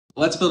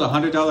Let's build a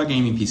 $100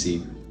 gaming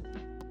PC.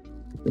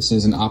 This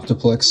is an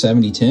Optiplex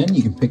 7010.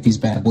 You can pick these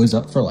bad boys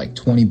up for like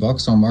 20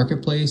 bucks on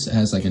Marketplace. It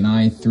has like an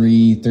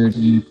i3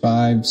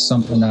 35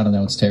 something, I don't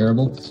know, it's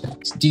terrible.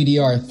 It's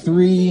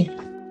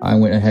DDR3. I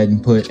went ahead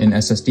and put an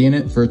SSD in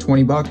it for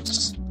 20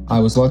 bucks. I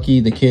was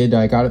lucky, the kid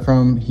I got it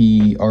from,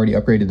 he already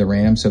upgraded the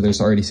RAM, so there's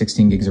already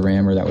 16 gigs of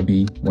RAM, or that would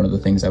be one of the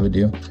things I would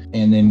do.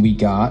 And then we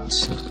got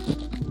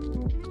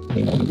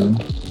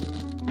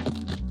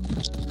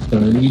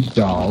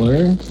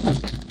 $30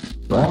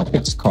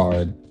 graphics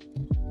card.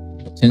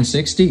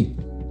 1060,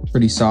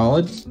 pretty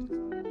solid.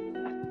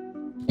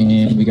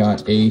 And we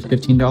got a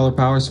 $15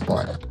 power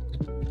supply,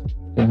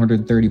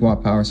 430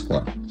 watt power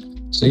supply.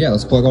 So yeah,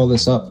 let's plug all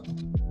this up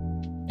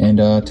and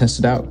test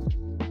it out.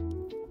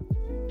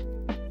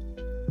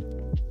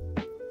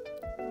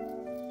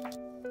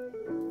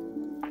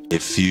 A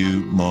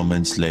few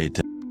moments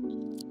later.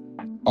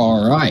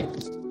 All right.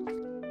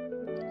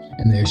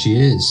 And there she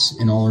is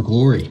in all her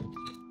glory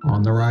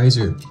on the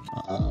riser.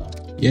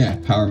 Yeah,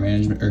 power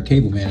management or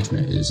cable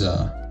management is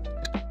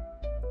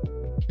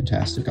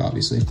fantastic,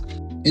 obviously.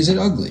 Is it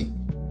ugly?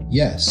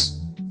 Yes.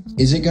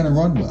 Is it gonna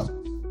run well?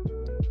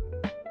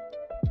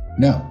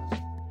 No.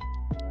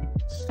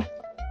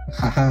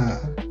 Haha.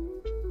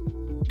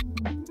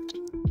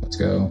 Let's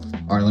go.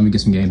 All right, let me get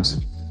some games.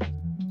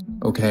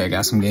 Okay, I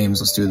got some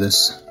games. Let's do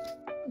this.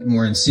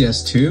 We're in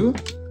CS2,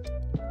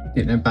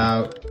 getting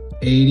about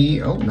 90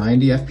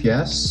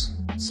 FPS.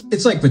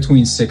 It's like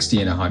between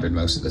 60 and 100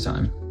 most of the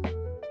time.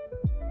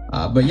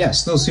 But yeah,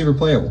 still super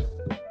playable.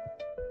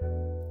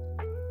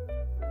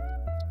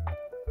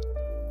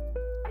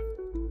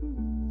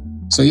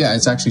 So yeah,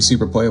 it's actually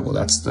super playable.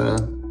 That's the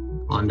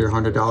under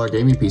 $100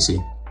 gaming PC.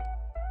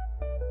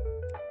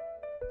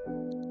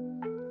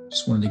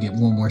 Just wanted to get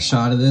one more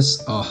shot of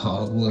this.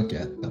 Oh, look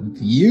at the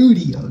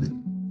beauty of it.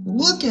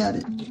 Look at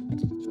it.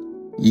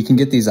 You can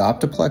get these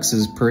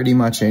Optiplexes pretty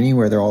much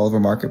anywhere. They're all over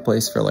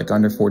Marketplace for like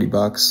under 40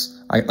 bucks.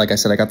 Like I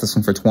said, I got this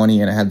one for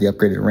 20 and I had the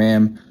upgraded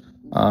RAM.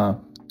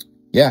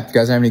 Yeah, if you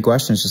guys have any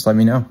questions, just let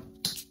me know.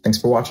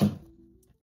 Thanks for watching.